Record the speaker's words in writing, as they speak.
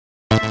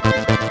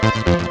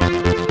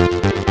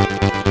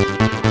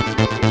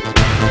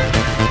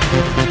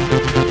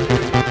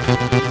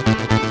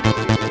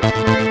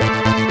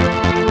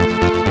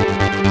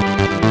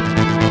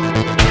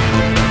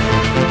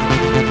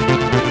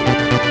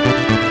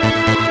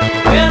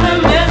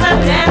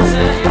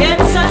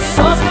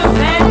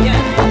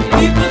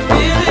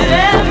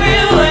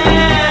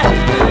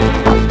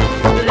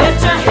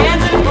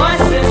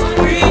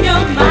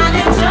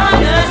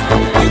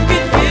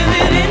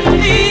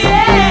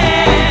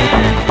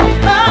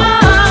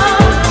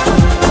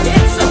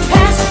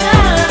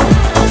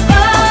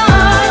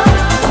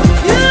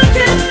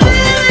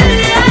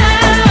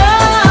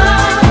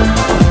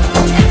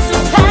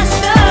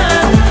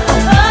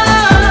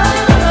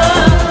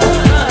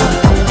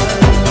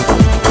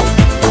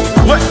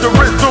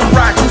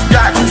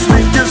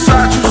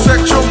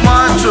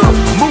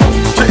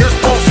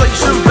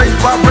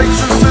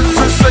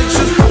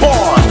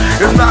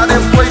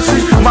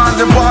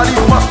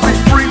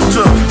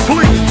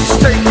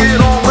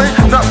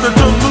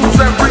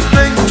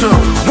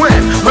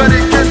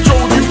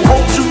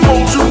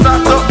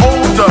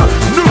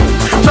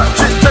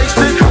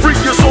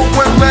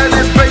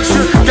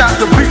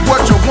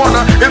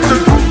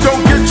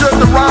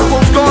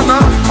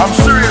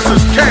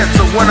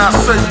I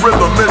say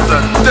rhythm is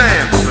a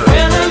dancer.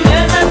 Rhythm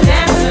is a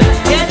dancer,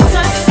 it's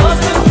a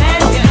source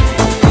companion.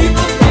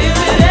 People feel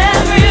it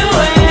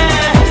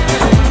everywhere.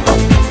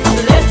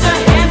 Lift your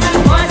hands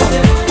and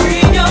voices,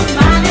 free your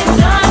mind and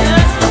join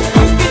us.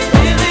 You can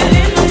feel it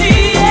in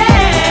the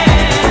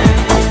air.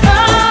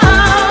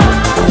 Oh,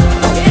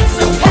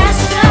 it's a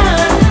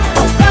passion.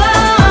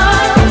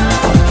 Oh,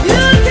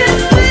 you can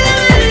feel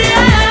it,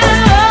 yeah.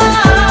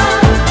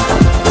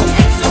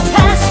 It's a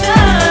passion.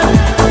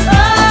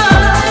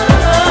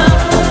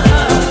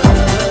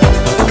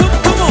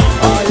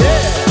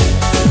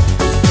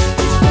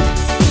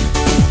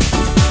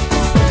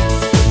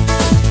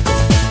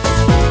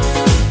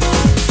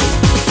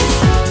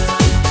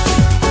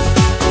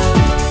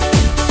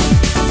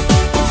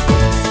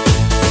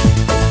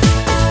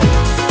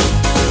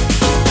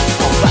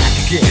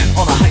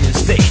 On a higher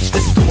stage,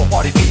 listen to my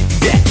party beat,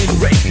 get in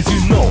rage. Cause you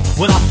know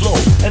when I flow,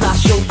 and I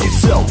show you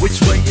so.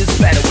 Which way is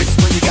better, which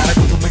way you gotta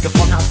go to make a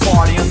fun house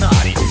party or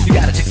naughty. You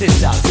gotta check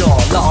this out, yo,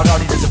 Lord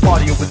Hardy, there's a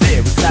party over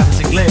there with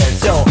glamours and glares.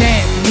 So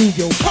dance, move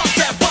your pop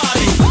that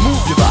body,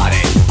 move your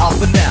body,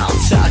 up and down,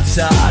 side to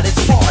side, it's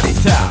party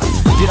time.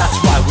 Yeah, that's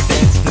right, we're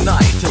dancing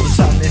tonight, till the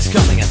sun is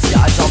coming and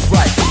skies are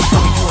bright.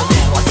 Coming to an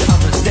end, like you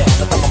understand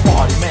that I'm a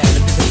party man,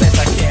 and do the best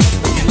I can to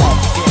make you love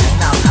again.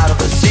 Now I'm out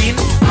of the scene.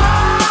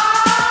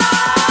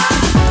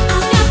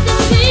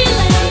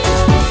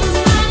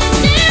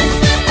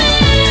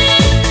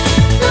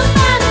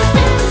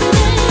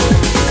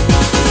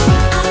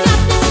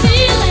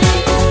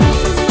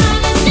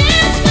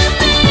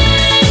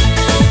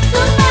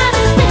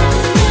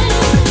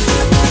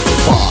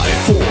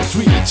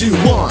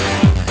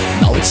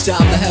 Now it's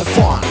time to have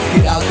fun.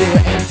 Get out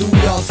there and do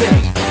your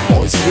thing.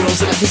 Boys and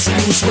girls, and I can see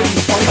you swing.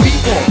 Party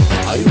people,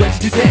 are you ready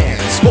to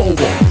dance? Whoa,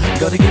 whoa,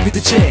 gotta give me the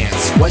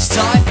chance. West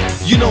side,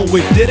 you know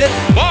we did it.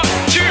 1,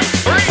 2,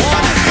 3.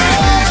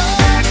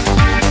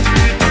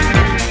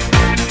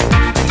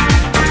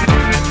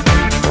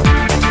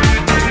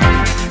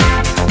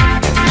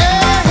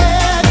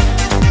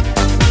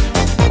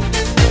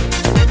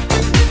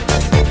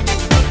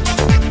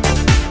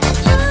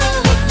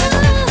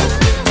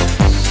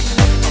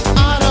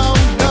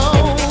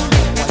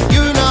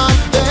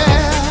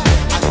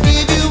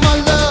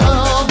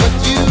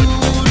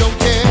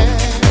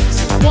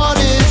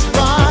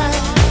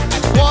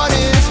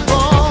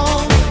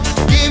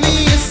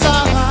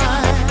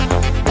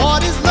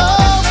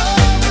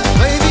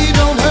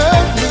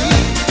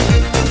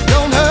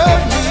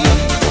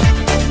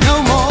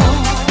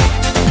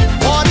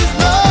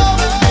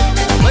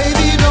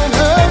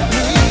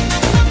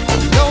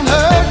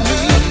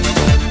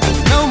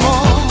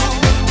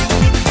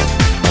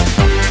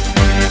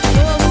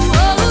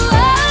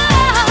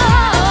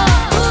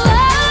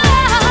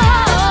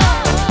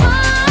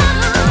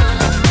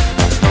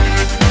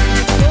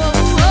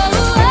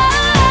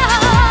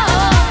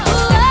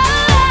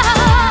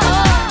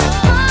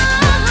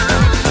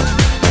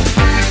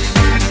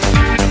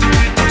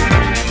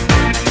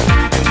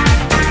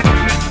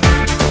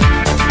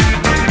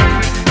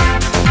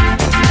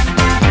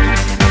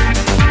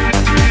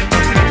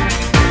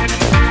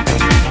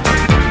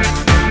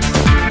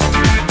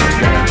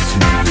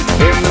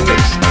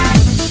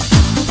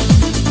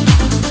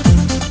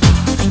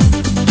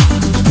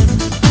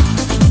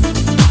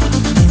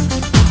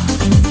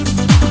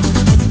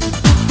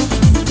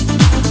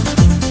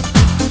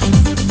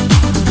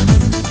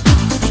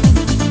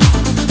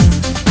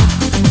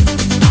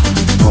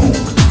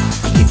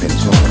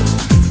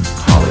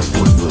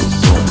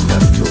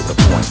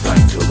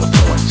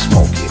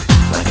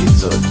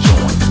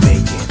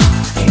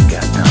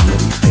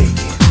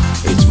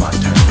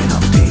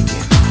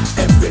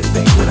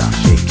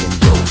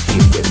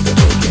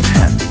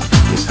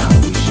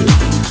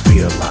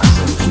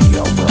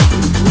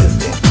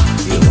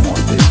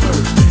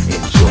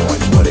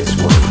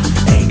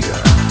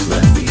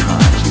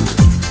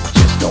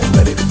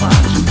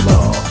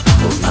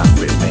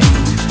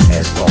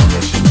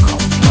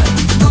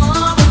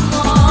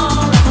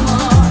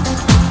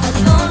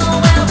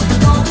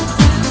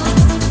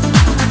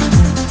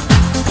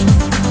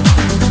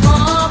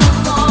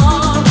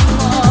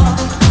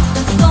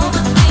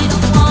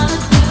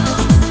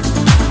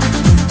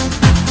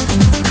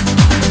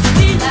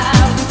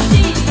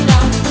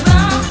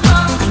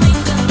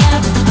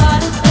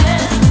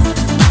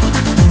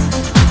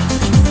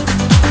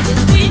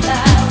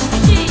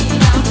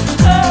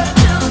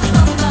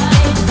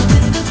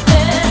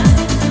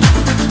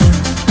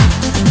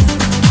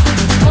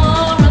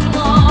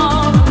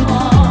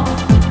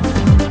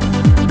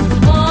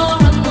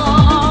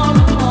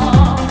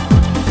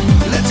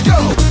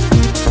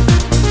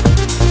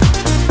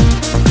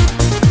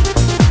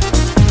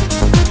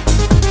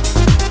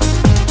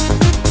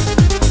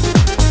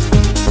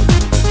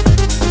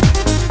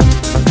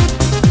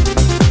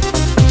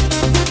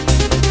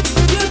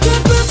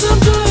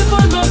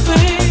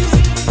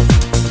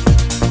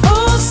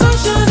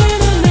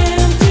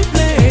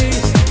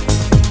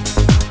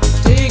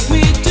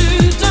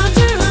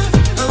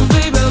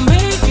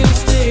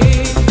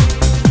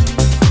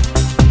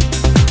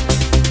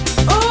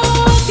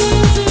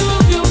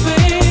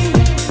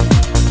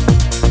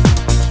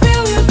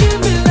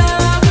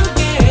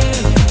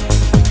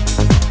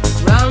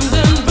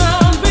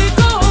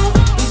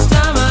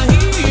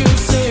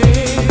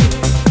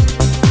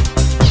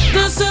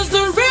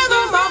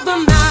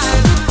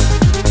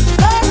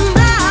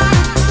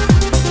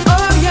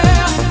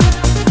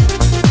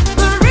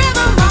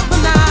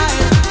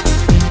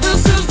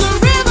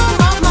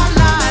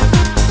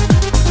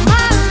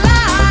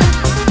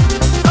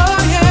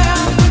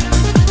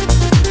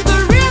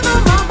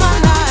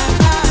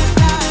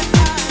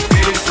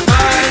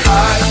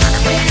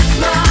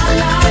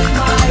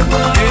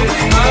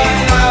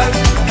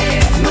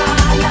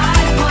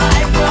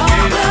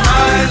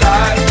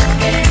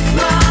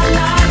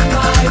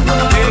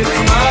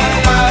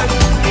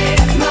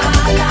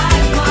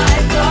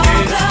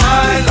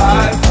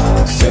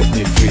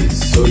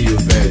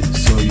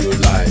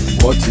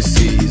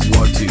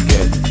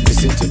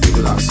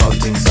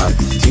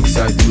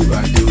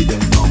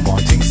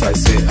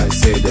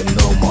 say them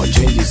no more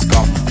changes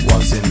come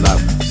once in life.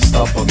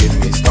 Stop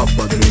forgiving me, stop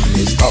bothering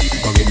me, stop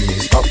forgiving me,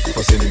 stop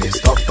forcing me,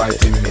 stop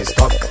fighting me,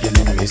 stop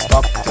killing me,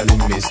 stop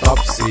telling me, stop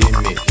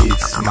seeing me.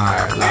 It's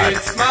my life.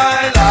 It's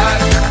my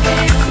life.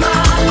 It's my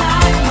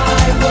life,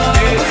 my world.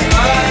 It's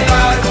my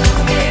life.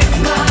 It's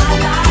my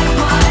life,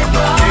 my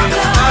brother.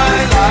 It's my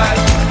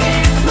life.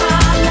 It's my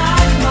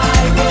life,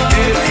 my world.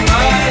 It's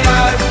my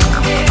life.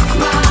 It's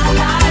my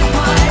life,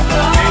 my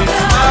brother.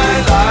 It's my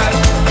life.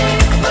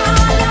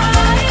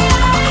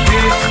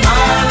 It's my life. It's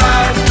my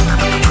life.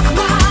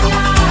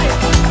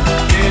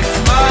 It's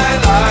my life. It's my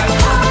life.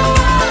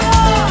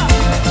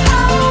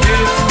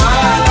 It's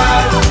my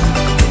life.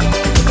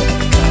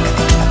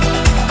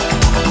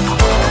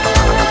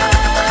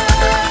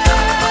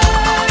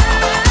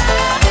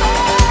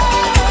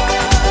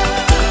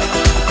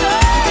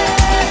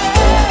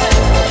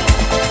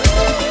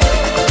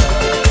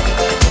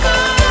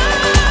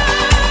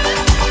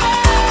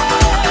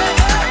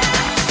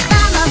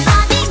 I'm a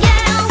Barbie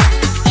girl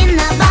in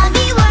the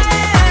Barbie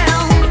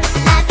world.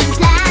 Life in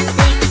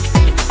plastic,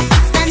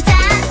 it's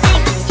fantastic.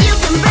 You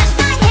can brush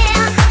my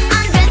hair,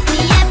 undress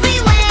me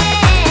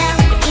everywhere.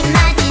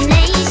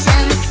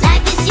 Imagination,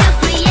 life is your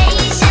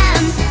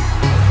creation.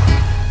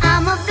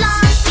 I'm a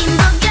blonde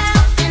bimbo girl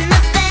in a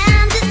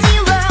fantasy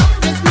world.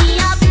 Dress me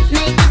up,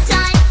 make it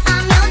tight,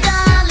 I'm your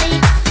dolly.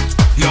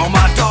 You're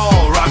my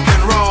doll, rock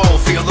and roll,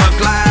 feel the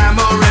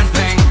glamour and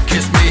pink.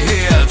 Kiss me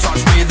here,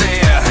 touch me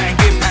there,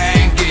 hanky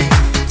panky.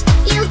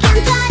 You can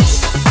touch,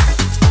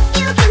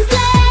 you can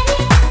play.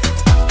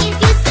 If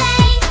you say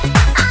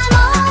I'm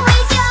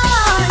always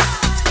yours.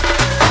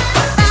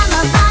 I'm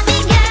a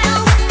Barbie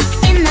girl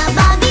in the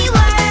Barbie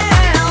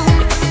world.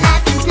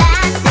 Life in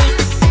plastic,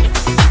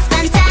 it's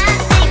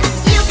fantastic.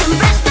 You can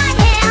brush my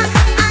hair,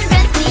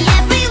 undress me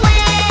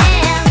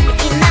everywhere.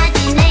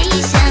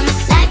 Imagination,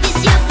 life is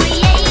your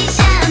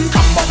creation.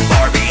 Come on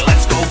Barbie,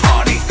 let's go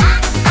party. Yeah.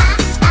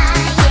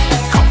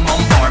 Come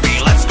on Barbie,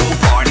 let's go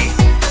party.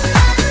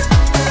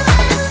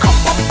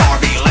 Come on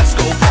Barbie, let's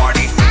go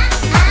party.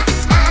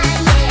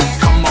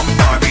 Come on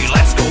Barbie,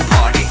 let's go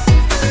party.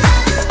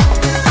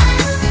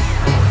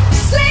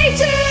 Slay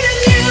to the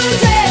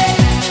music.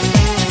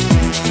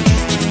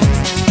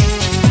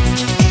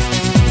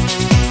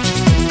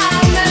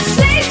 I'm a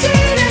slave to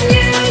the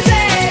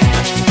music.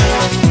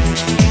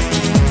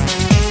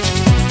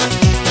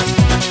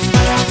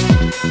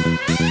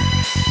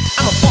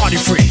 I'm a party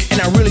freak, and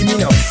I really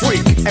mean a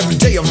freak every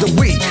day of the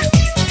week.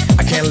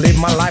 I can't live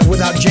my life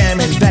without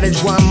jamming, that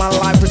is why my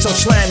life is so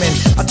slamming.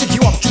 I'll take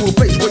you up to a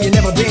place where you've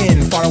never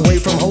been, far away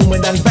from home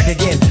and then back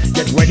again.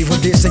 Get ready for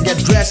this and get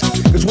dressed,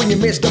 cause when you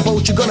miss the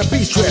boat you're gonna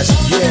be stressed.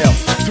 Yeah,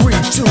 3,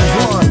 2,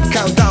 1,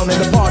 countdown and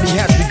the party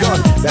has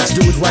begun. Let's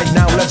do it right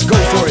now, let's go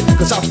for it,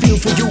 cause I feel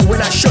for you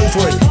when I show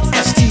for it.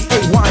 STAYNC.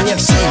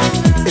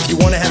 If you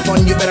wanna have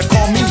fun you better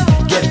call me.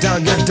 Get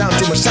down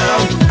to my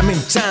sound, I'm in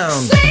town.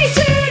 Slay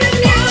to the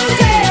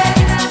music.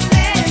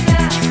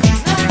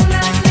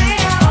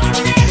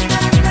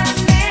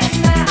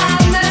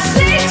 I'm a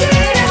slave to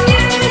the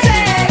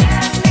music.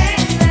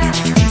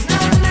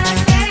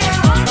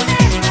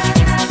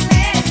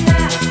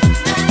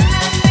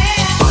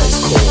 Ice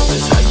cold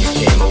is how you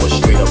came. I was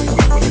straight up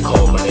weak when you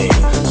called my name.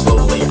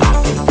 Slowly I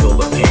can feel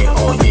the pain.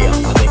 Oh yeah,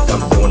 I think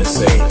I'm going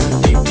insane.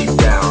 Deep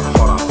down,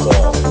 hard I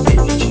fall.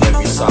 Hitting each and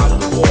every side of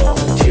the wall.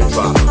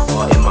 Teardrop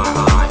in my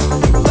eye.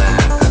 People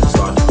laugh as I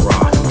start to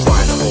cry.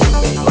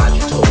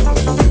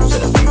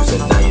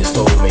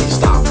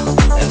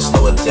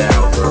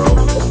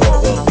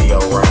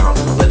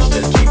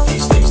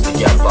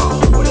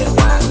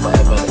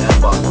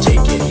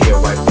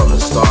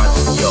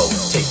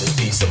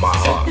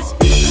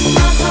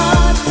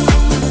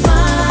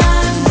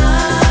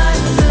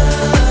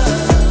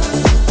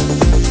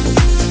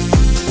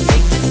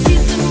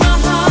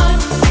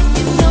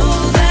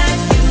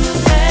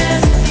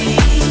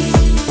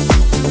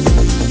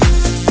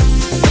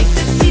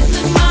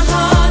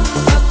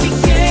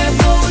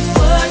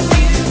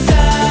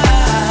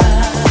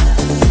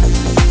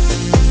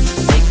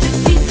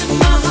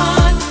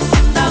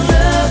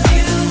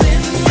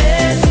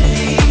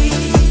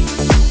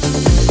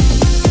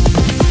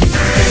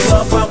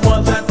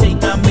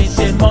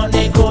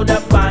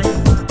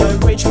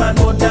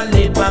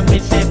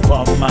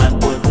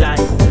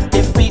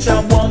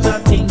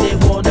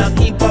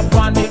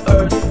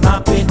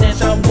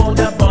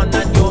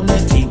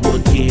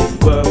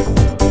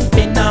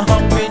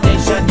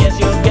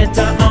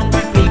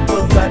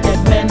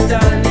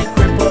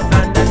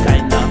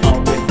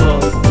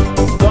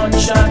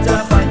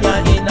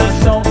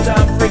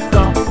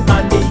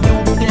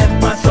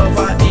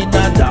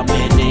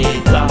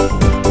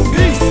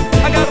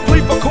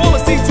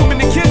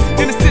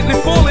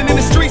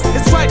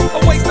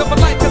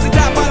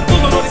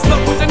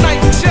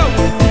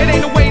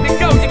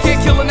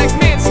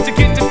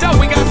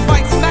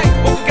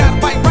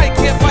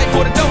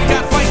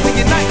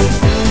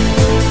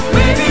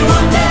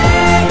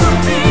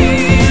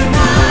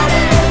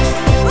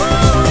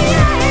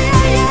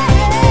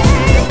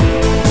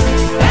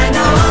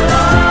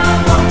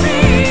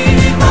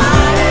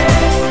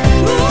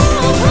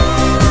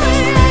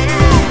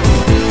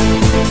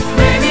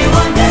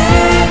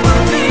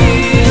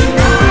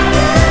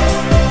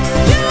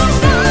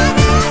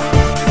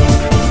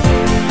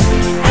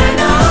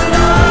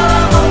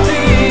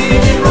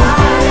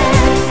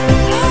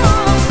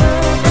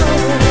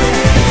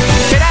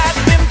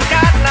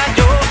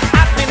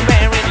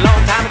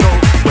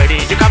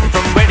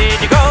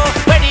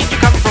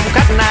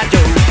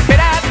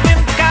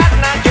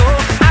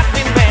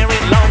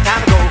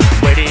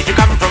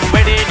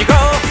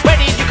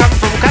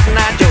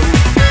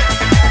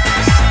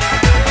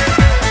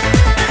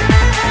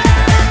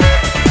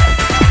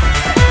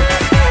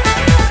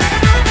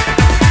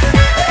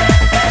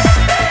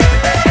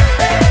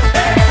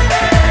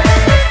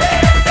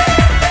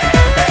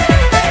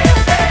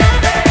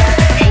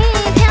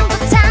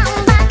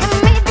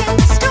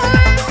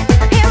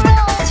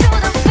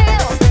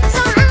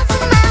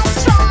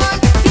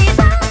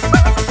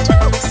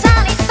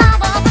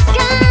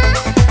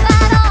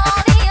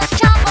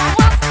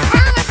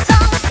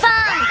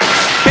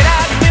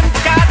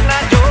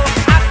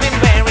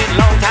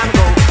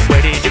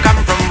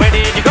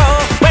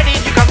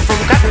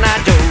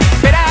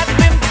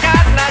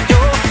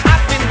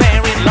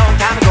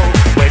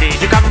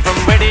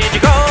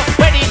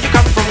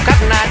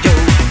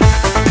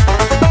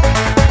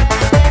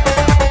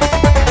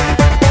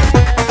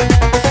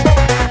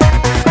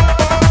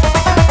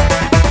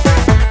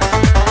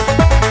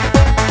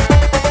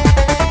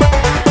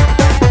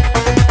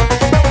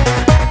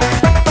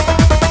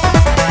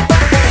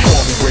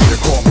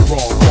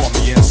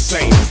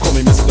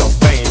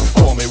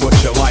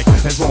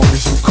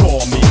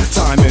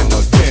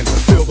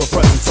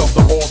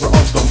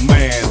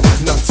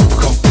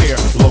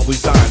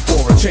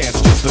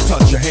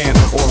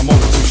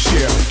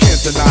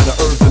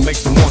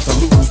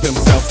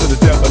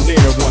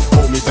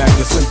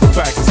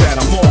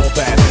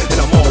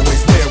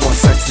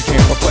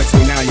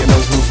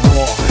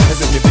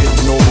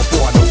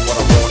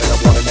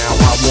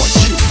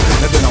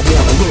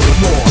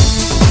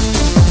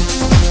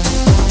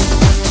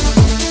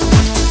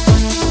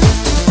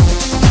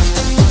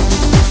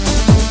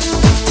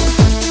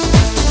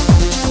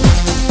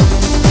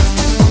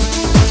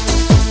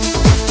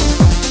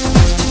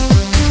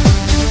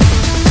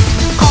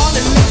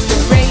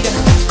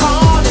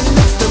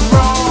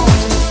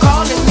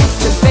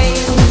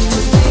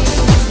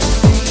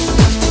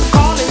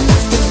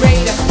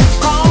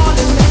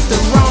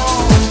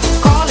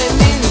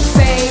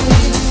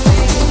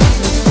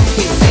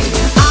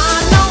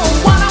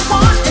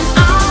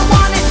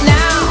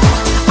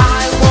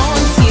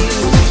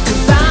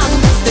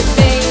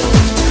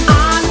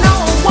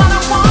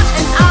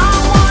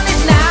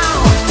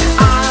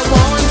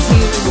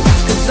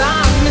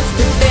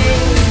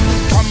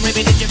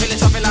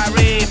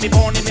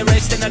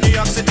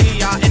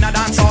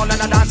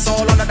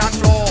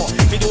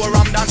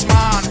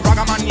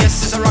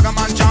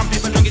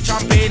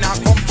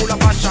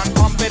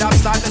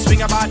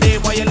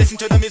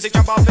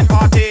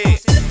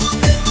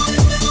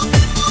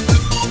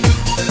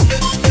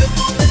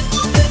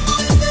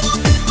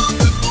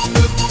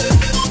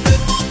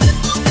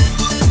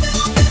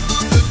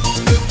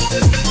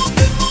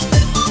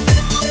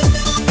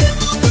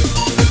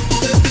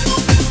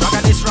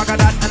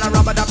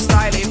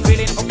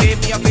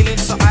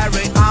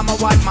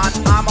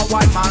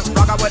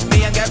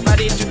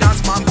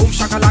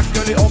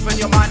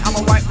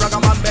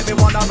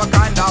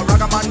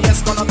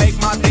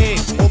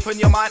 in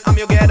your mind, I'm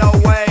your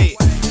getaway.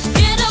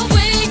 Get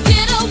away,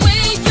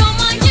 you're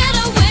my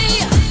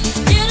getaway.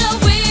 Get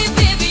away,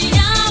 baby,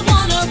 I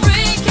wanna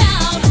break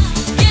out.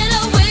 Get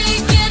away,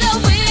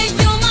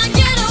 you're my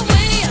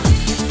getaway.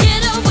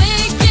 Get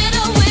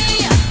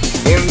away.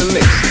 In the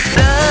mix.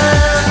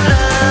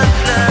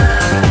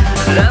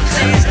 Love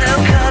sees no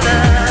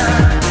color.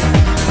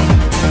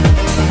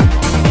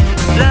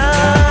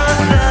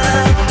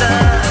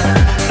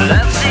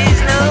 Love sees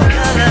no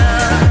color.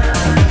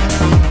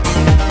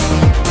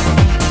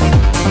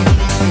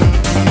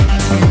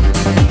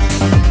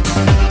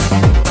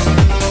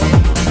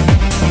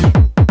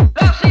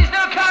 Love sees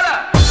no color.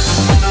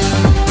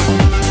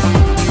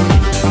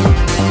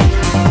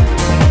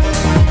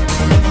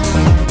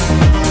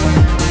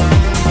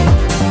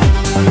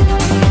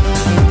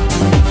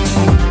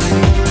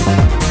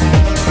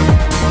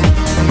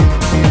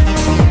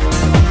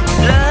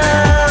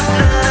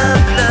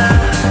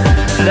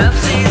 Love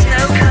sees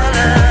no color.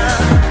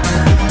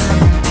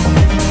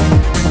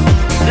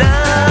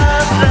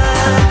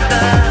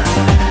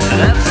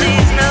 Love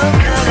sees no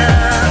color.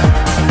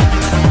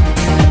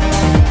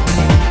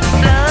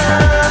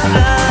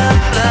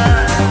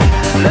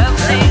 Love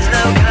sees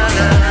no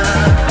color.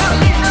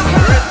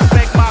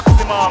 Respect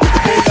maximum.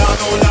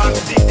 Hold on.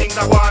 These things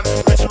are one.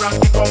 Rich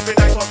ranking, comfy,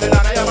 nice of the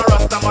land. I am a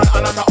Rasta man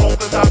and not a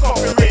uncle Sam.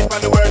 Comfy rain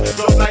from the world,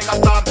 just like a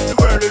storm. The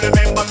world will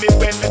remember me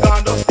when we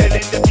gone. Just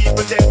telling the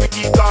people, then we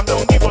keep calm.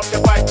 Don't give up the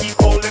fight, keep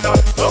holding on.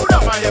 Slow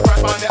down, man, you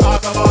crack on the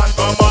autobahn.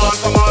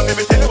 Come on, let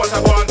me tell you what I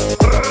want.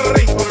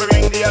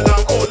 Ring the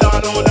alarm. Hold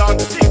on.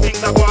 These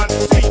things are one.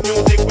 Sweet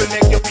music will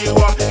make you feel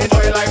warm.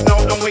 Enjoy life now,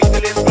 don't wait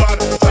till it's gone.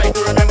 Try to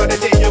remember the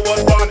day you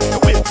was born. The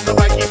will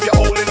survive, keep you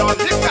holding on.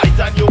 This night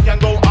and you can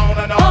go on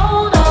and on.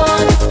 Hold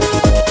on.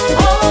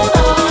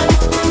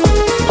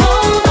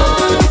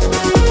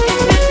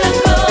 If it's a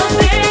good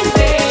thing,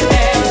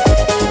 baby.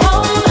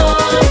 Hold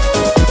on.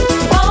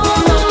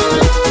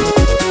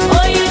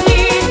 All you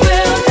need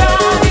will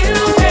drive you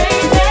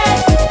crazy.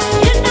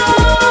 You know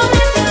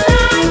that your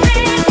life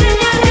is in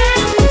your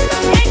hands.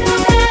 Ain't no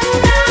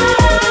stepping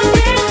out of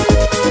it.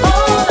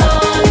 Hold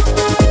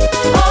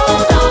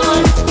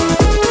on.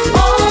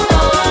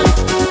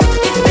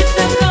 If it's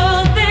a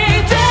good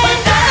thing, baby.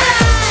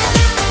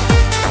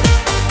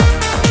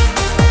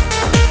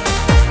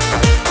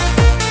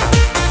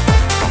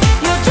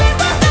 Your dream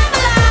will come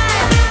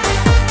alive.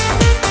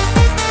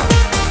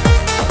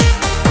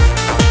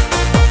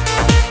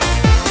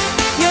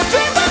 Your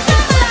dream will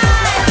come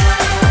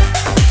alive.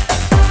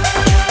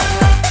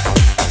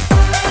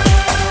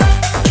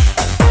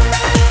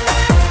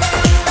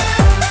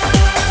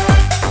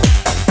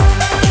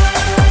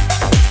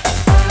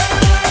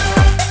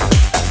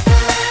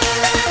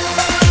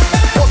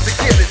 Once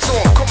again, it's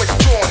on, coming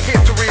strong.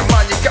 Here to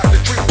remind you, got the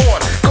dream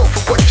on. Go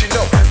for what you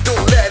know,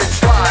 don't let it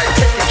slide.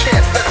 Take a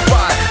chance, let's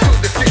ride to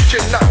the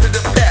future, not to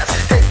the past.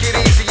 Take it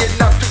easy and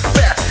not too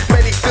fast.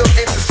 Many feel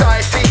in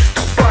society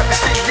too blind to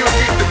see you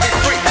need to be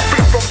free.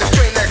 Free from the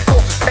strain that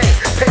causes pain.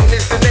 Pain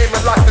is the name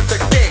of life, it's a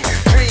game.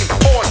 Dream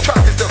on, try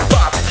to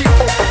survive. Keep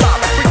hope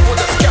alive, reach for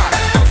the sky.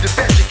 Do the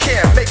best you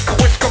can, make the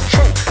wish come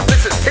true.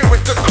 Listen, here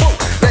is the clue.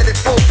 Let it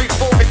fall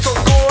before it's all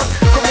gone.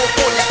 Come on,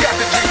 boy, you got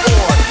the dream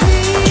on.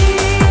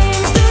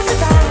 Dreams to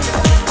survive.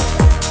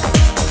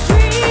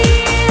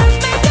 Dreams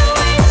make a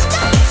wish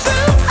come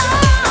true.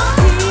 Oh,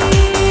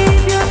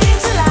 keep your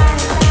dreams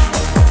alive.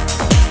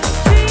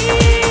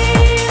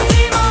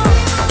 Dream on.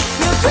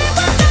 Your dream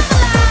will come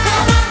alive.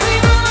 Come on,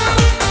 dream on.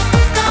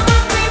 Come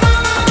on, dream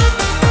on. Come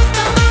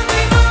on,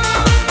 dream on,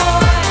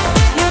 boy.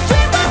 Your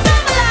dream will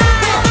come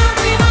alive. Come on,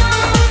 dream on.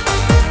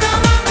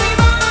 Come on, dream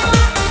on.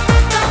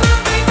 Come on,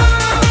 dream on,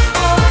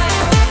 boy.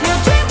 Your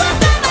dream will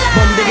come alive.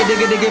 Bong diggy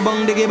diggy diggy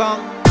bong diggy bong.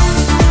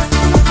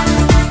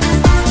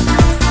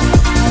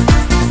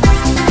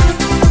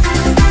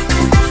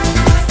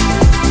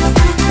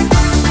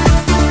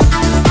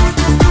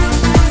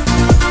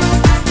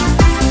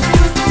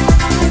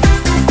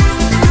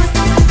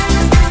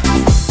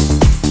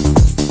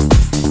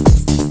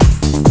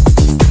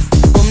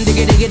 Boom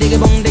diggy diggy diggy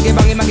bong diggy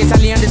bang. Mag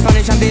Italian, the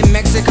Spanish and the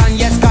Mexican.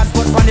 Yes, God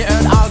put on the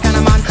earth all kind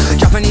of man.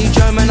 Japanese,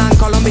 German and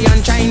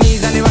Colombian,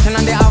 Chinese and the Russian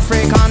and the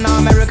African,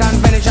 American,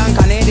 Venetian,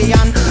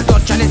 Canadian,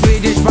 Dutch and the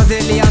Swedish,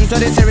 Brazilian, to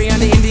the Syrian,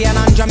 the Indian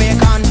and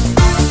Jamaican.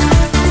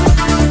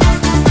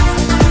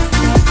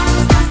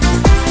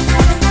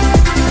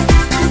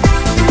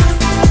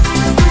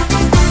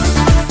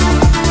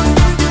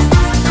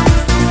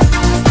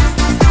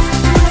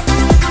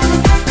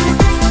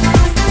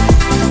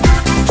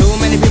 Too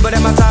many people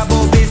them a talk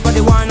about peace, but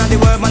the war and the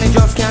world man, it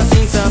just can't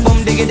sing. So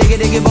boom diggy diggy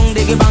diggy bong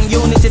diggy bang.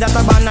 Unity that's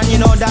a band and you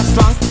know that's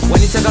strong.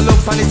 When you take a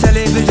look on the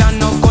television,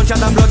 no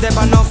gunshot and blood, there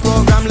but no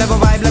program. Level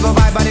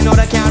vibe, but you know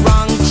they can't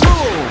wrong.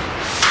 True.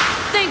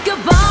 Think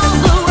about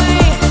the way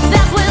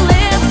that we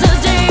live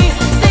today.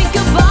 Think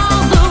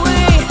about the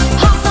way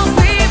how some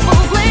people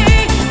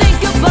play. Think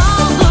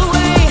about the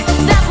way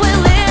that we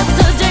live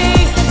today.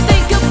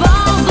 Think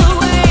about the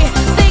way.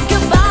 Think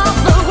about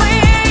the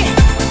way.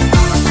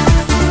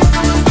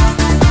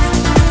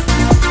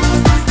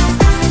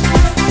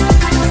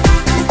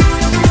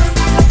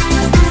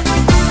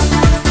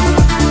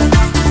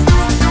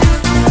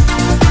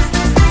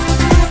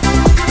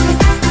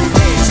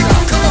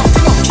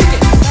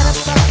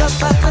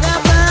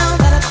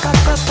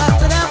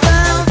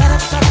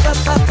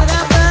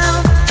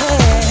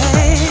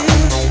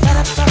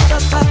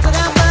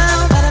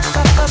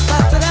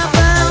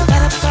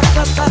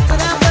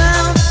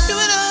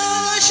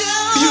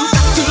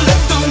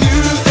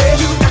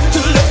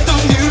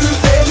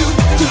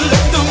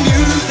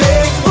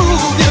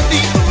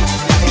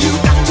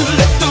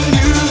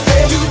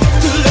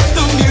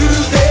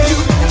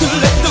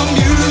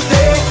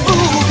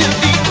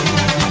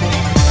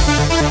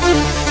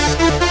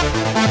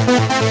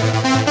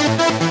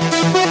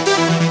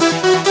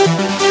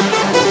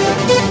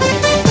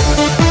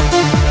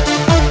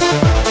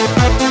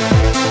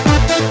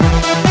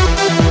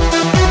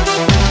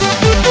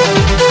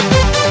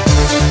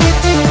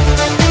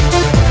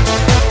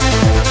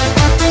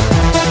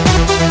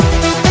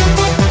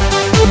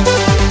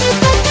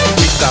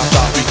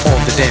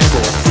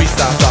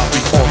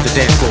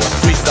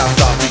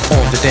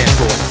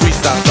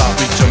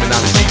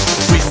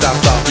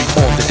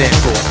 dance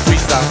floor.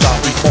 Freestyle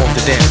start, reform the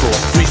dance floor.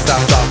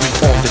 Freestyle start,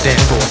 reform the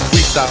dance floor.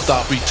 Freestyle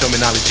start,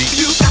 terminology.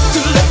 You got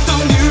to let the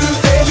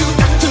music. You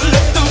got to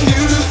let the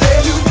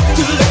music. You got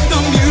to let the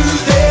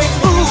music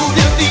move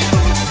your feet.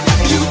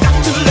 You got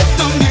to let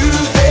the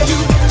music. You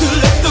got to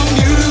let the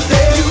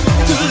music. You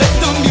got to let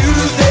the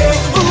music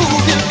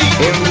move your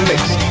feet. In the mix.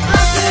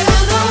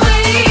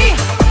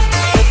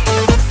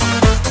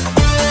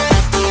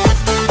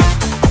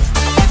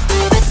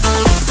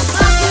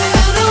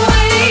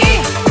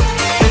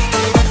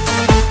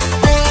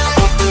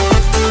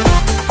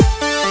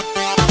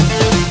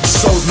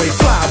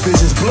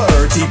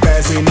 Deep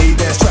as they need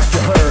dance track you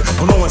heard,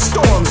 blowing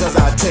storms as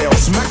I tell,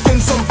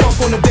 smacking some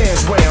funk on the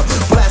dance rail,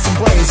 blasting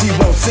brains he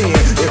won't sin.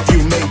 If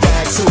you make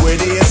ask who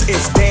it is,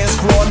 it's dance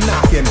floor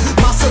knocking.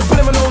 My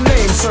subliminal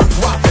name, Sir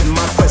Prophet.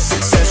 My quest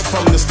success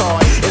from the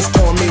start. It's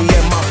torn me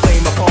and my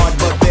flame apart,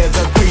 but there's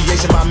a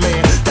creation by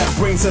man that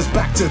brings us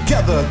back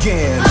together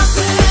again. Up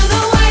and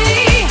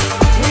away,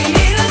 we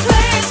need a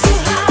place to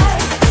hide.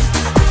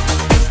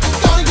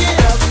 Gotta get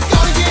up,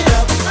 gotta get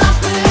up. Up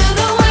and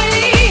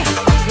away,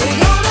 we're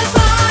gonna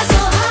fly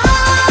so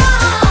high.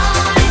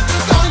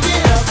 Gotta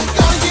get up,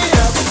 gotta get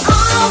up.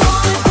 All I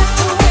want is get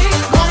away.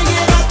 Wanna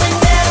get up and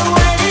get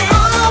away.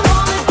 All I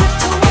want is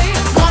get away.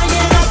 Wanna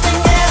get up and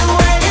get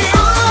away.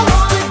 All I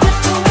want is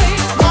get away.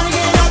 Wanna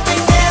get up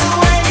and get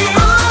away.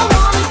 All I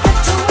want is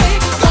get away.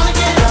 Gotta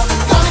get up,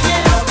 gotta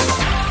get up.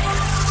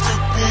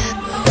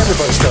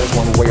 Everybody stutters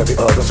one way or the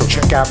other, so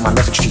check out my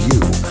message to you.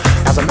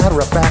 As a matter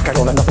of fact, I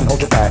don't let nothing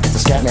hold you back. If the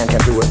scat man can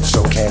do it,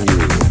 so can you.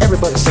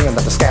 Everybody's saying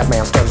that the scat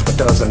man stutters but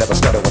doesn't never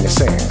stutter when he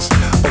sings.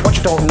 But what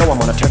you don't know, I'm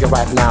gonna tell you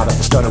right now that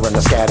the stutter and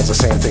the scat is the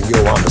same thing.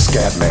 Yo, I'm the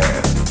scat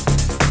man.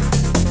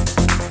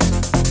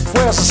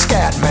 Where's the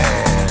scat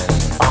man?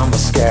 I'm the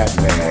scat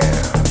man.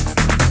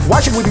 Why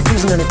should we be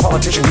pleasing any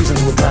politician reasons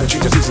who would try to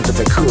cheat us reasons if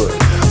they could?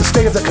 The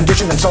state of the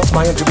condition insults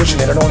my intuition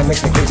and it only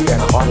makes me crazy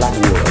and hard like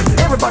wood.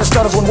 Everybody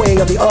stutters one way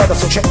or the other,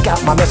 so check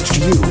out my message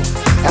to you.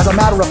 As a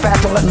matter of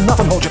fact, don't let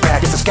nothing hold you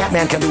back. If the scat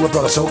man can do it,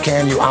 brother, so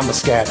can you. I'm the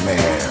scat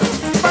man.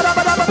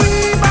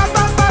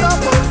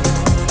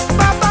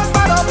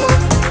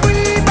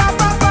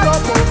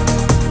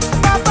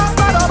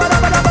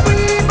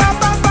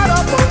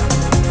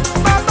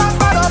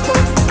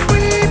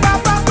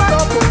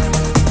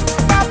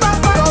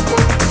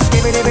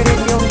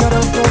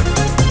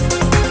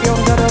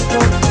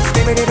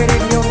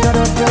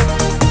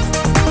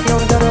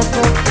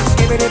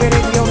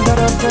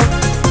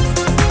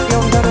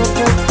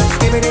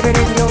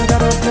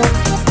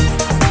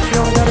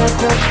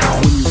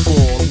 When you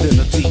fall in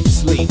a deep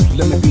sleep,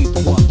 let me be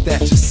the one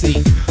that you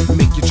see.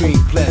 Make your dream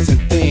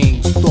pleasant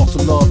things. Thoughts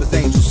of love as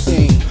angels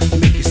sing.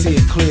 Make you see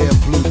a clear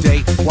blue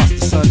day. Watch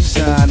the sun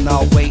shine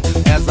our way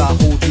as I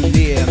hold you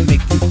near.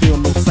 Make you feel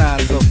no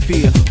signs of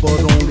fear, but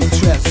only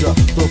treasure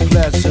the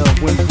pleasure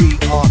when we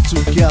are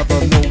together.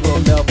 No,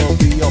 we'll never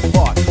be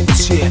apart. We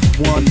share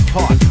one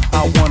heart.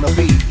 I wanna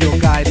be your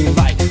guiding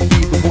light.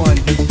 Be the one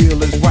you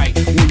feel is right.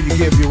 When you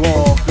give your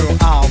all, girl,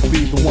 I'll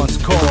be the one to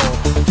call.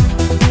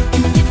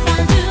 If I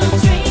do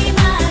dream,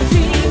 I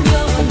dream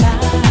your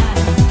life.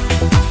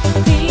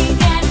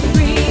 Pink and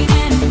green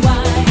and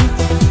white,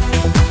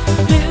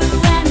 blue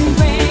and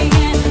gray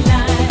and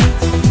light.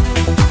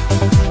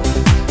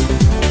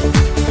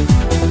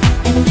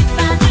 And if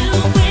I do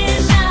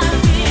wish, I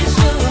wish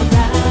you're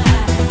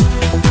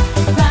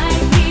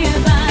right here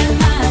by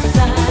my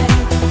side,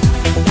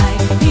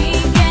 like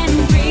pink and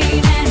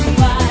green and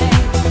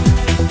white,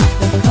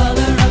 the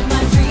color of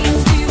my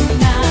dreams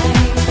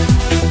tonight.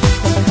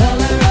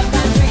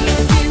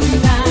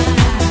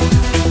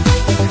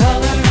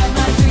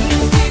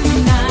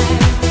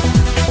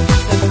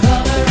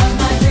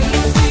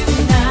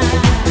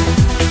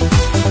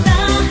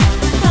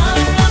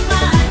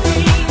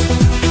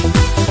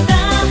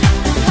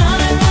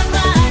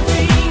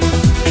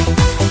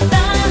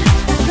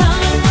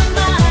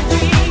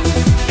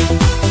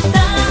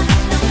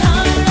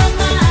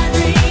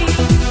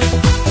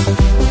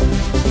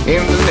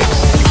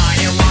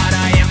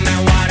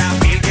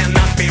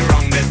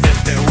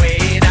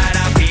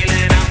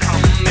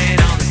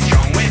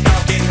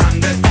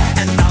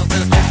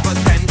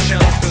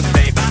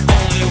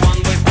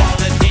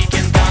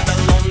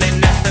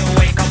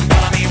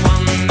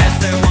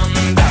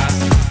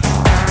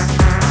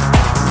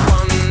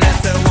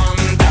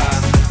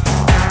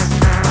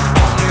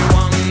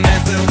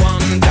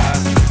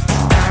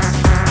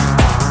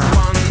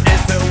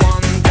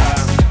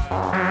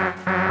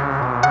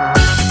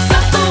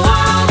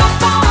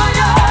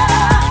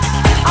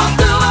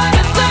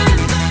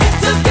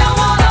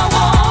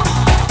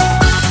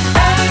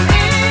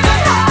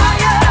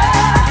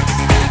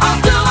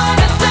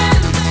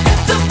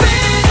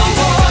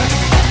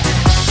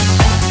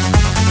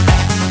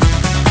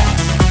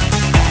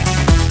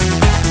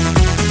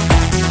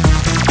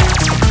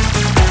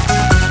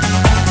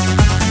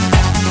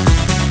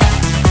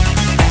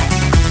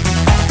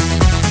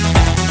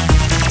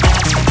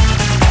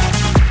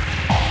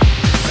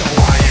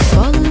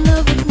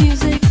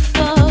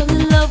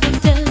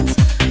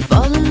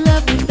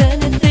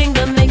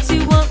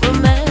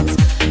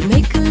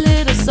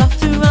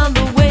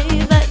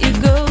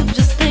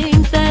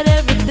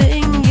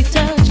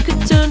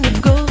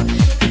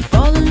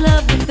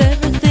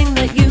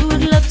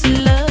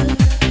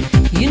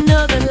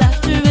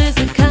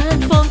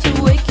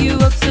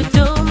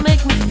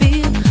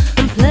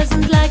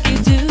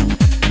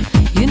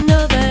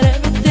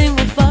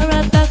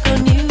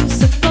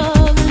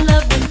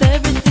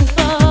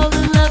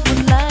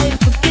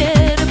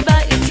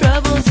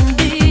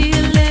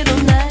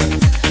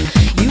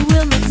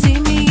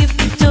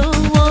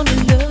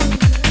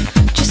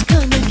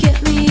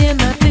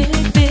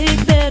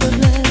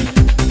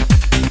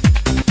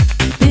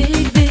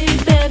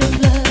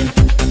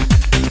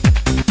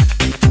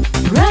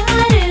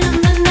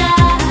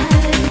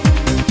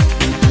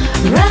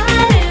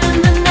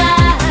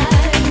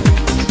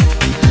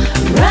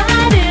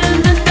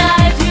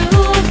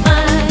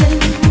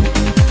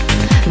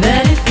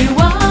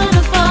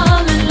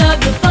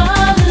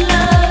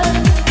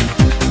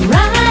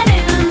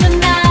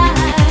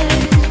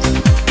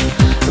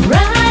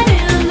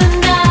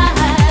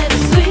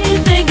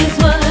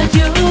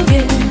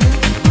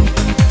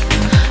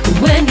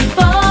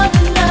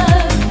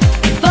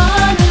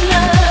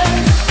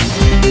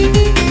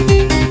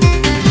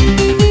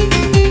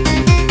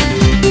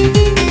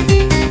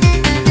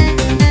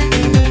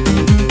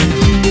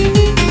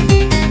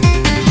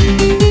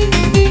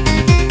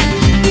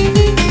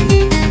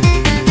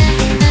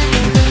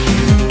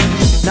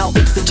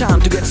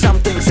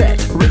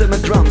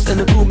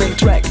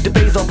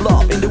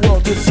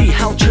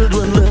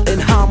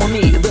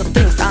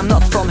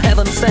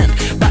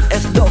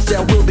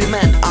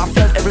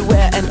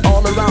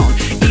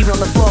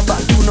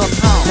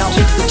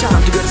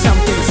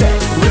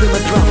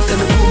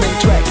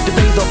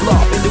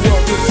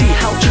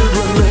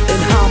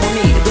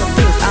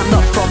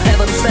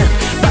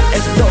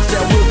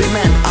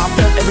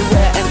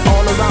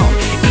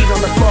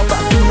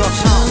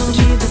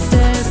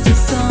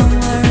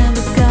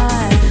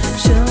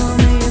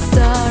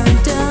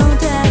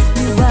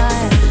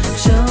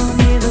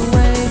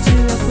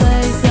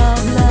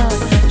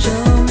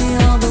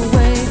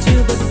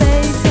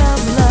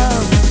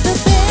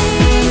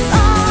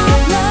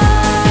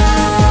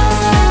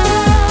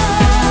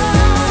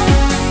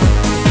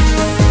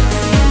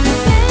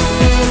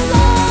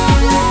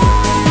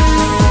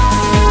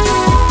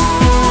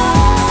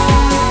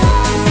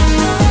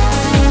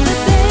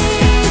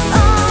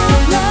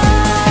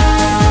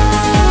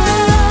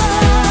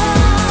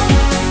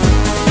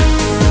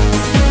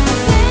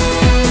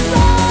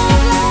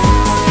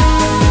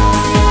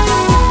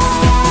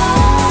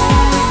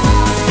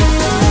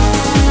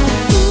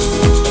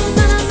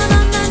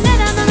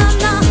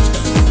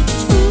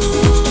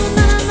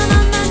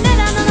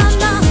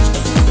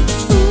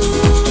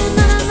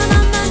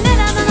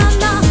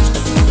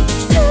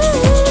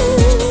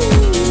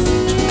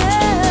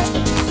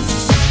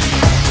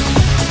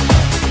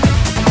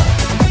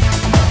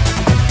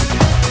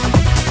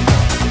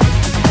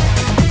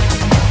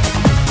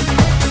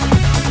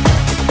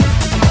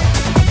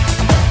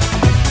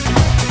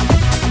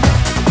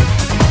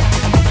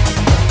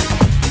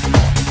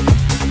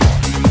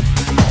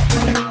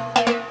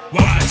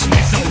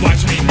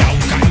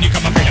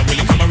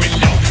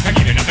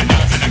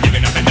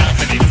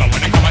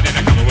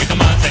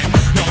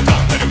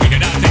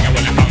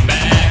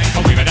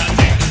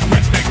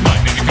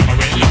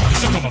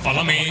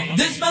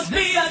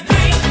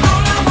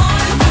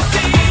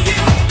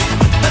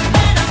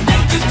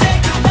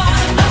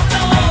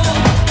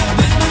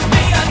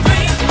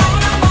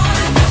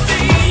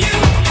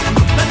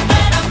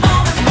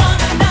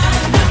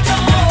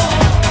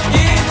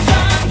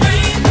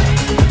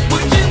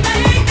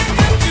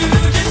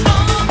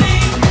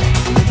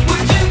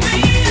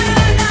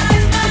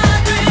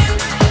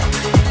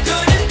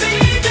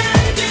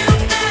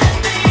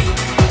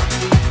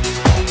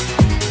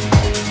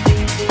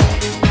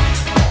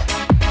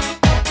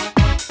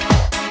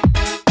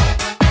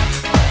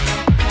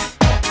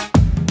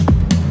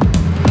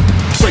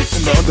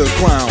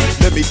 underground.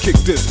 Let me kick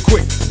this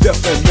quick, deaf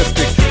and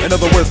mystic. In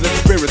other words, let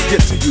spirits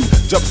get to you.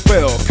 Jump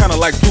spell, kinda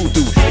like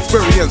voodoo.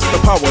 Experience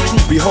the power to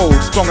behold,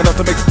 strong enough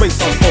to make space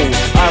unfold.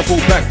 Eyes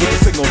roll back with the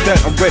signal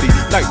that I'm ready.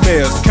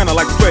 Nightmares, kinda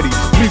like Freddy.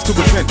 Please to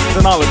present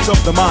the knowledge of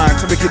the mind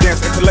to make your dance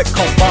intellect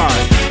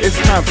combine. It's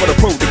time for the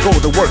pro to go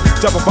to work,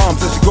 dropping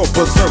bombs as you go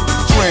berserk.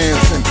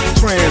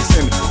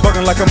 Trancing,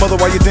 bugging like a mother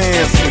while you're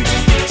dancing.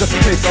 Just in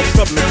case I'm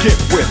something to get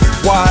with.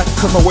 Why?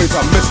 Cause my ways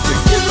are mystic.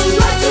 Do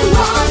what you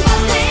want, but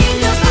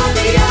think about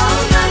the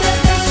old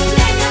manifestation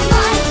in your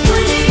mind.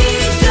 Will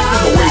lead your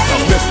My ways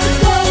are mystic.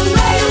 Go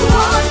where you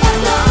want, but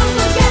don't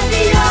forget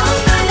the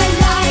old man. The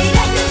light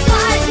at your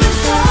side will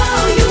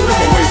show you My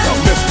where. ways are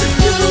mystic.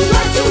 Do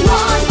what you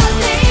want, but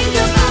think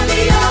about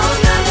the old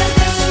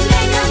manifestation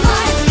in your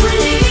mind. Will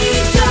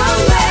lead your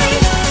way.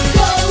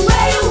 Go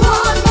where you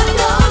want, but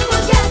don't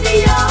forget the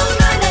old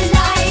man. The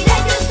light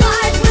at your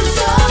side will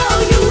show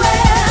you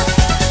where.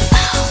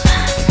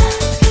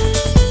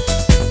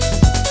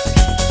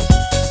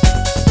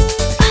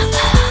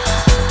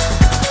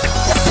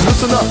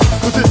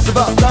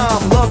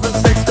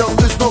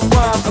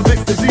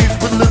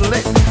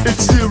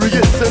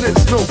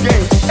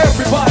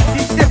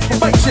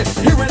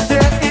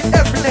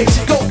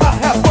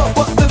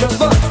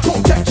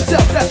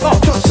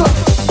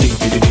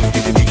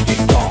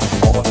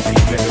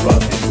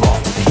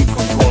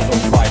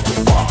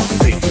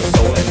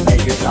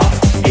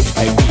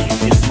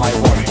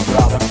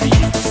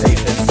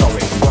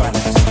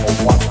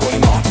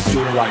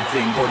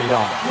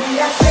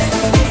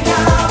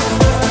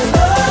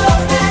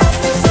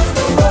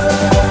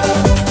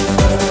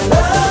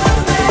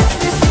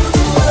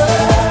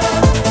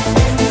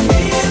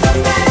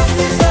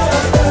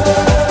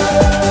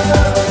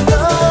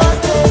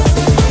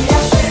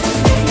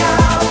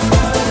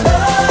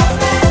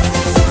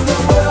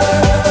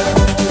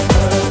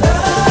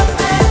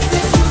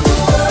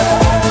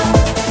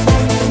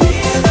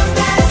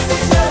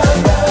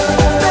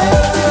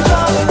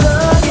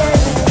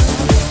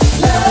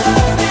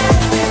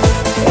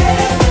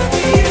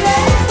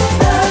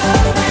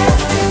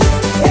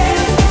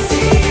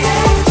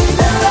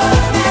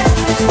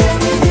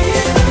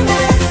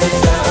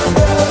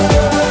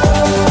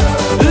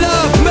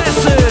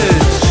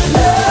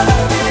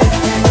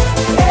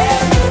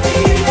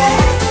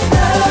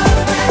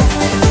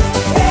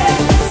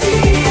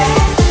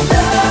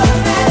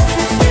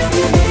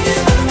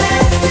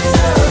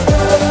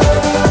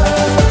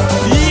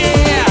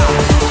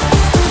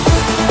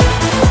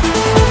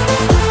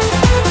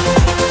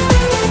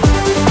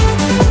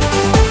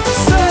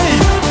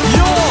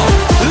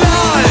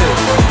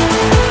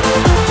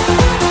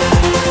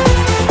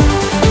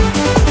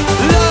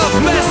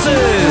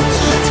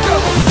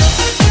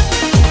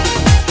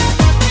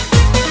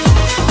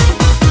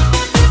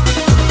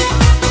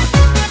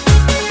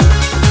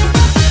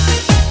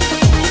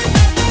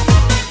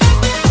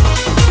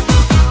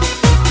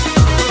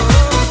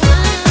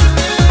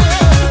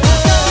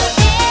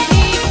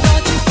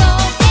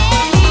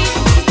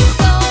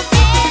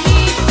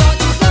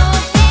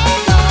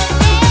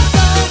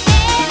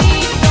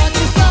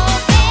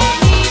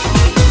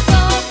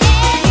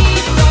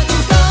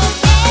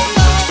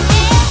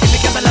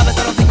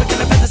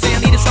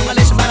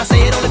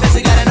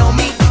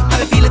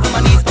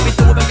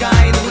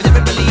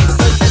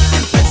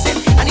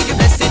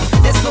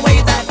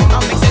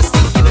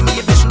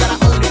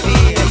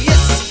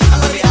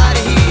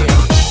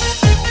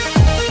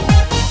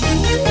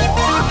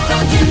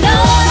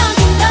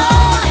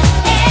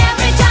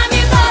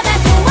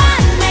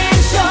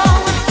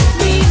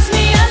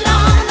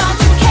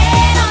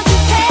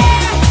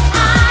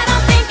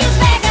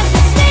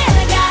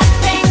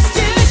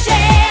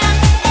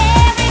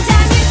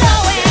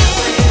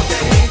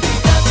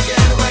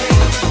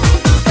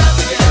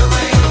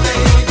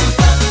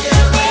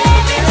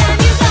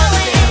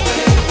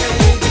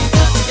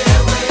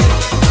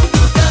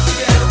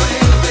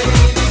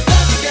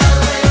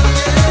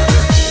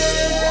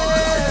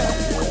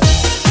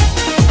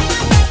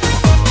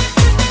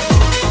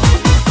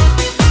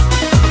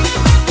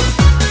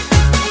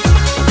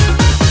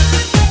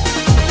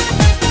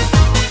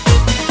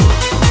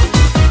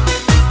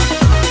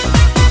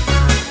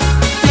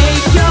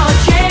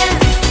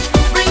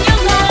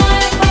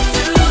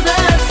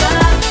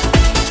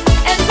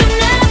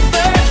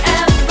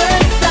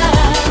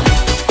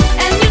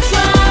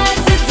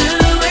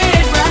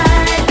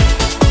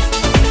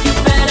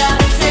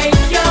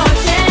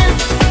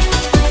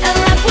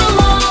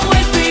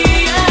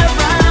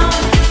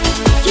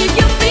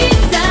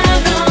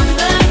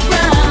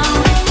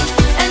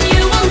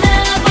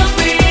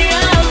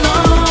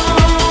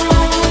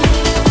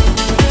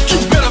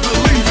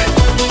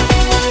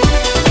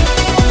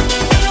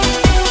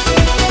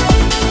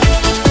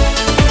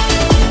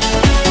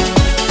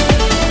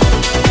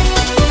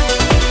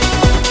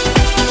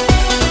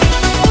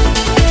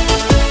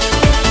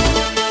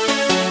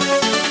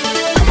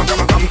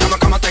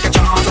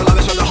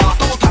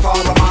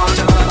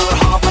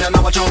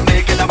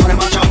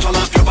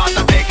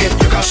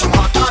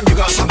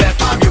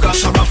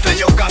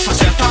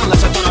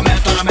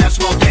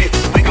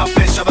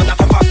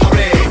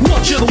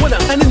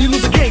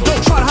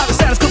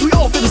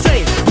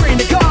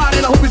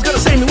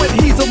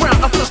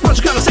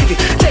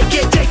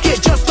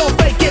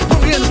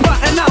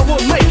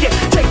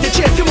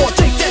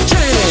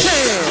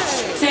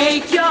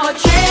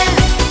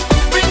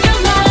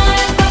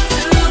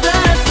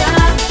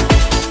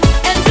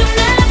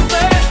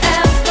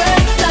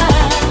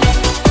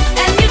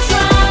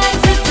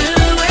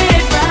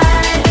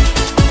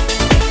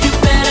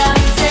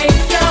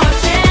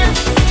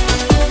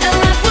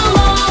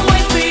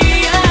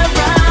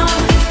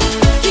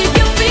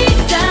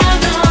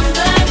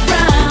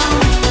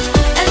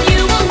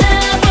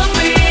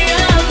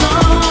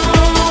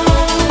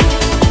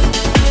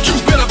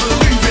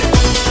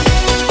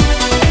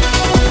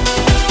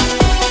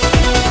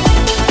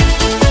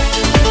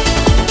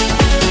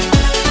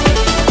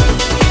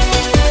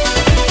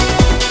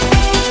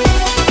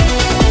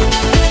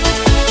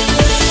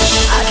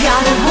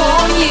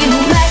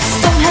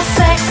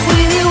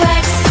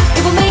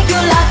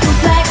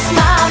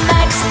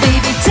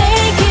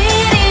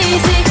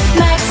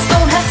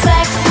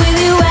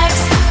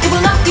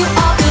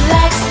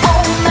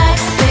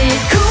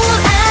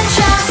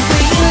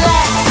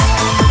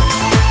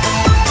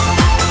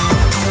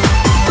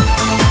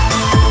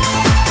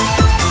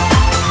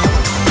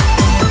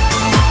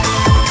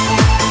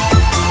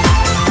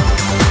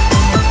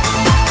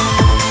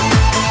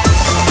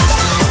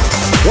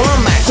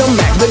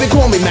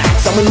 me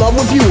Max, I'm in love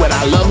with you and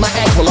I love my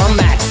ex. Well, I'm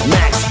Max,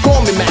 Max.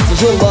 Call me Max,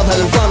 it's your love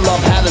having fun, love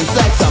having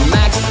sex. I'm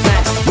Max,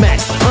 Max,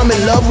 Max. I'm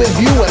in love with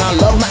you and I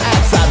love my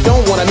ex. I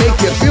don't wanna make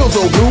you feel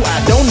so blue. I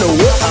don't know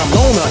what I'm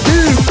gonna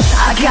do.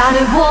 I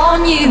gotta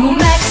warn you,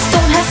 Max,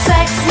 don't have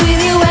sex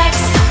with your ex.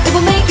 It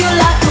will make your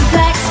life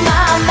complex,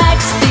 my Max.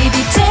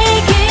 Baby,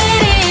 take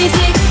it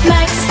easy.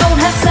 Max, don't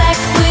have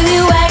sex with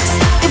your ex.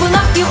 It will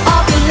knock you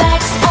off your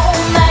legs. Oh,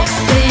 Max,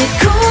 play it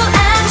cool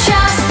and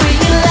just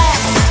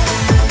relax.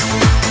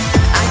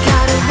 I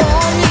gotta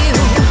warn you,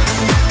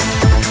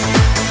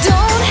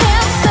 don't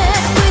have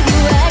sex with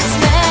your ex,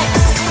 Max.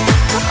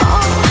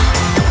 Oh,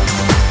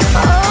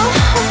 oh.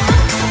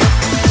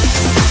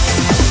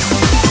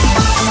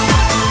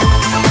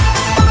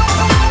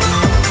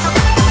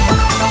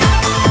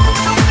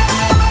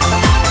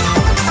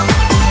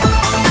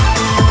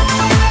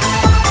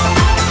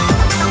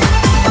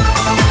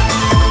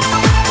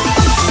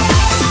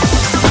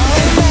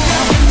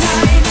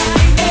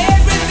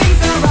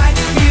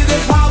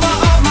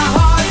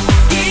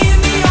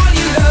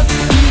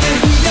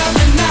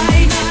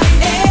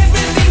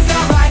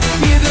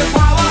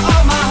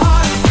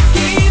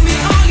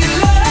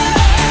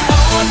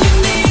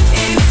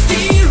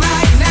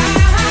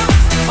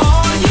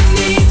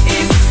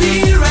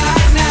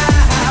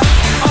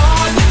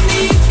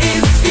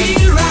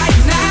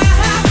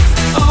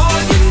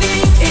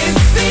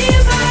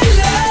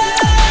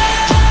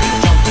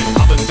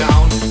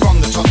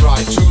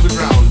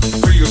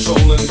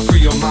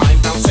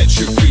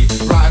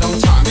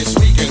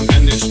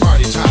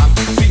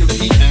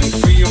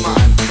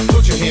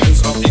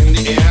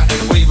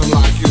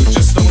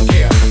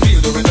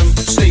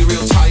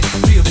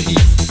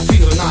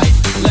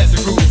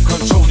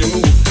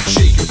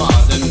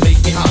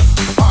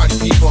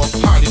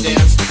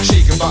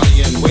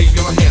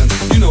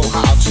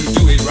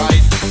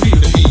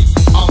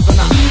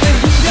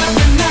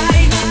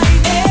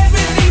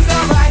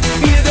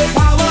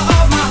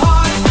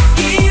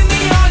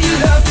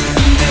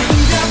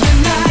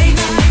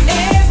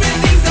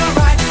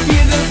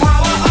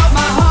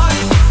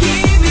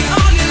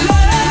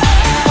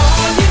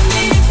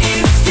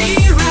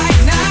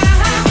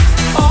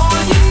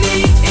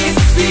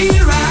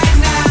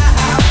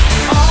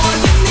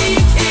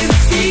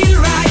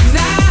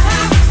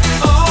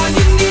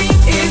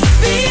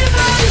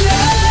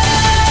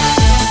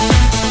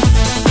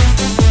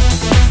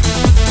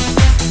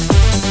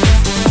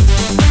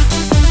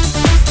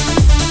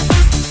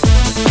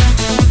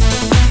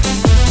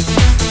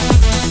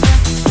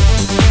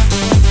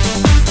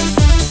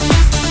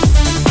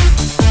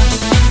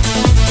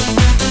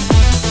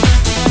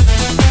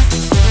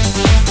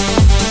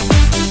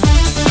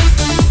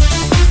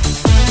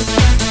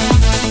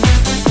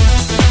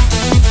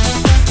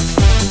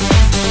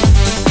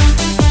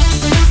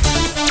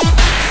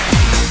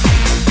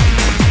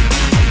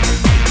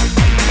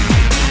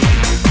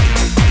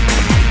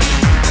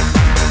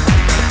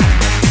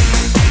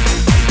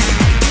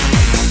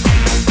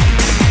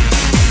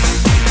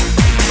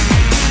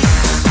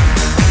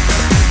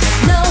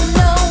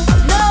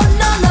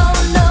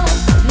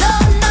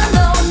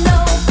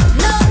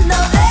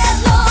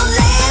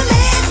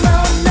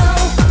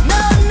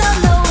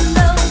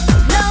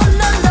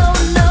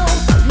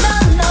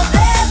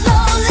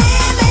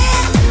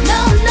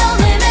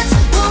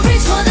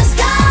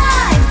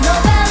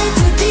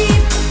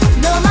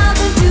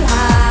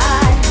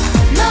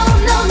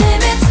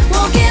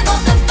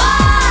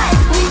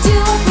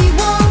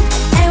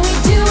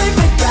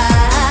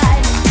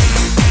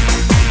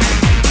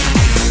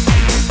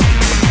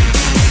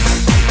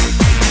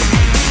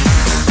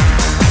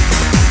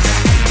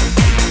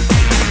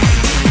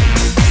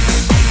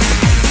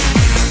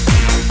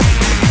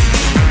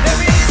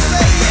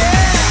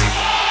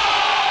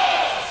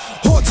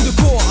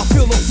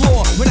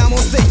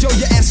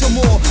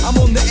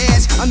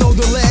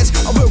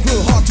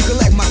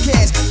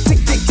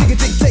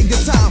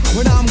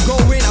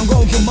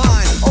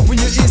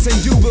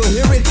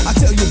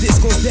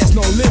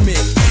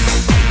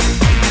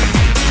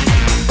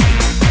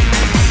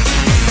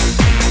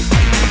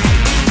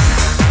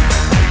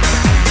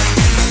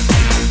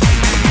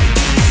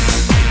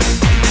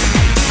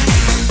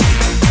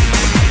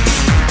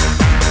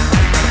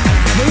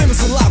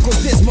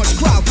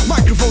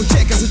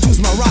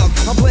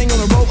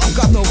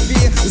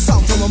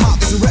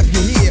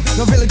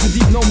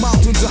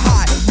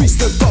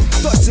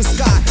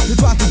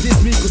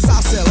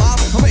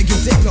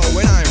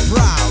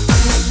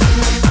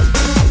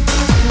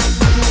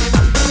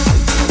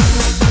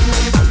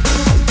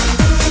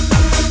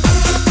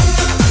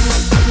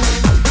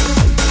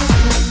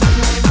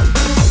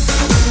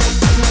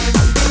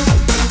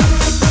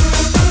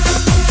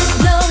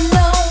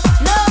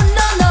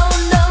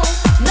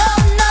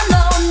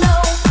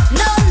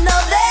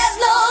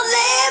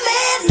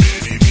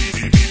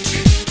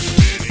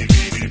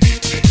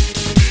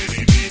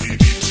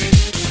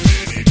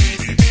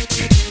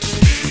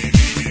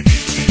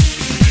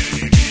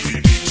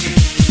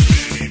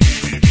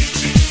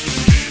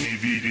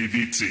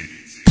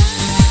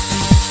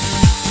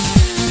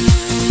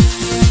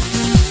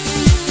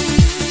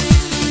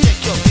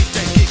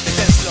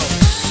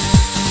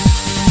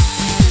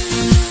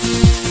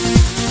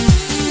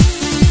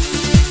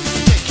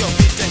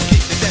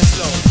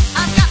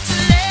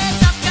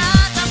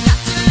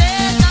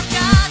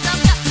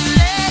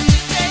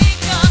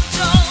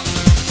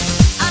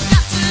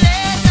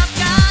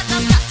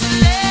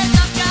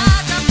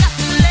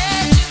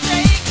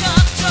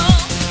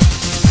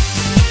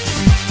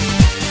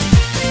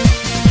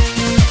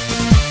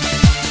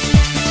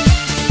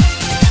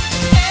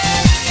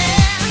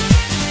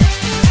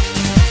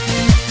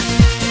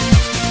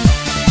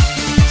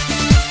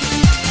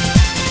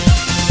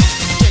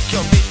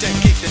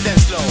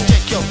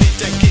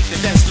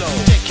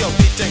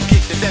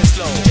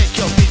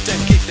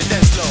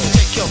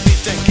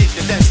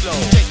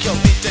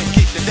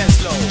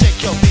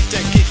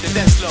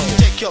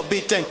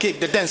 then kick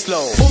the dance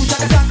slow. Boom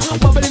shaka shaka,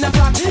 bubble in a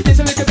flat. This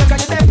a little bit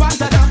of your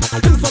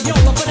pantata. Two for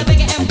viola for the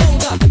bigger and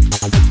bolder.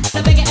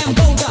 The bigger and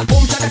bolder.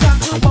 Boom shaka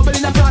shaka, bubble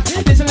in a flat.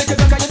 This a little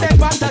bit of your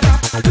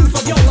pantata. Two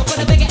for viola for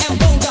the bigger and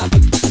bolder.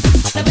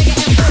 The bigger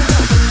and bolder.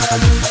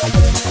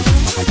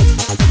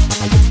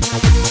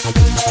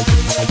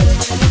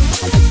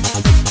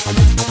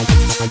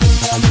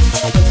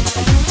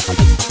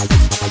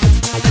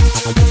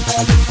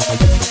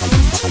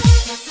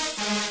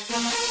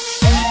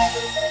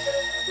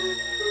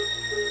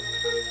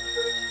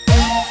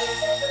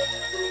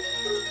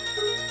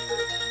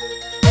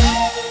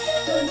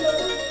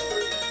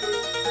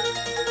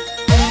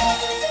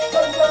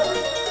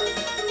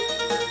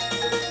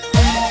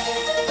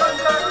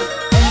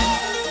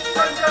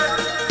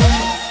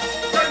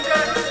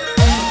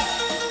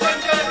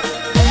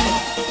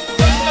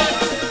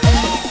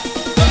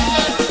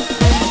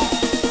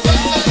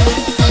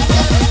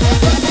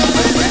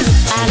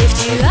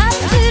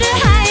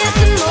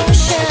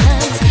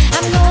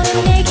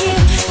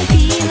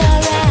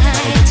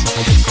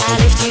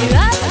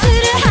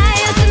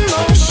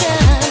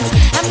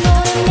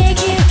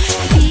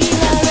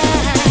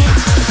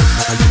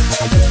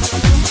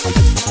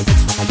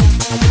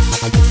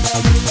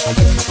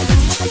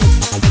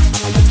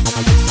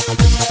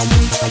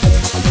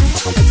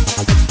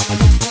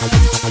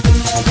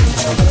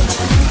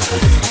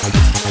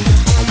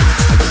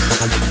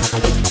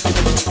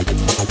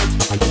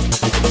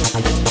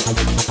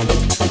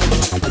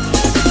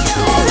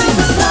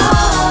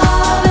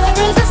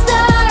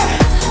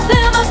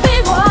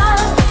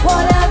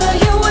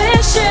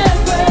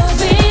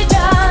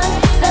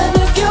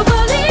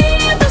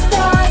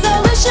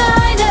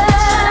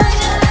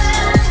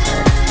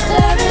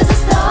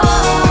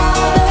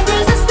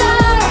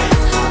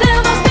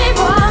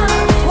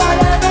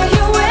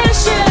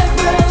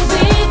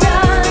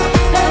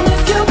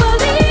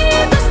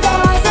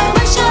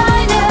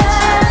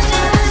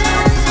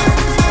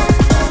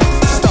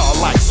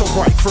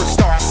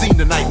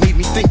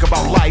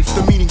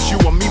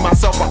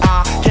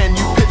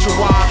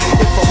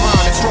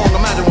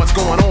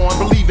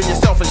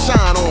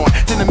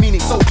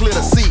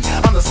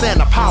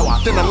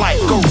 Then the light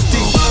goes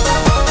deep.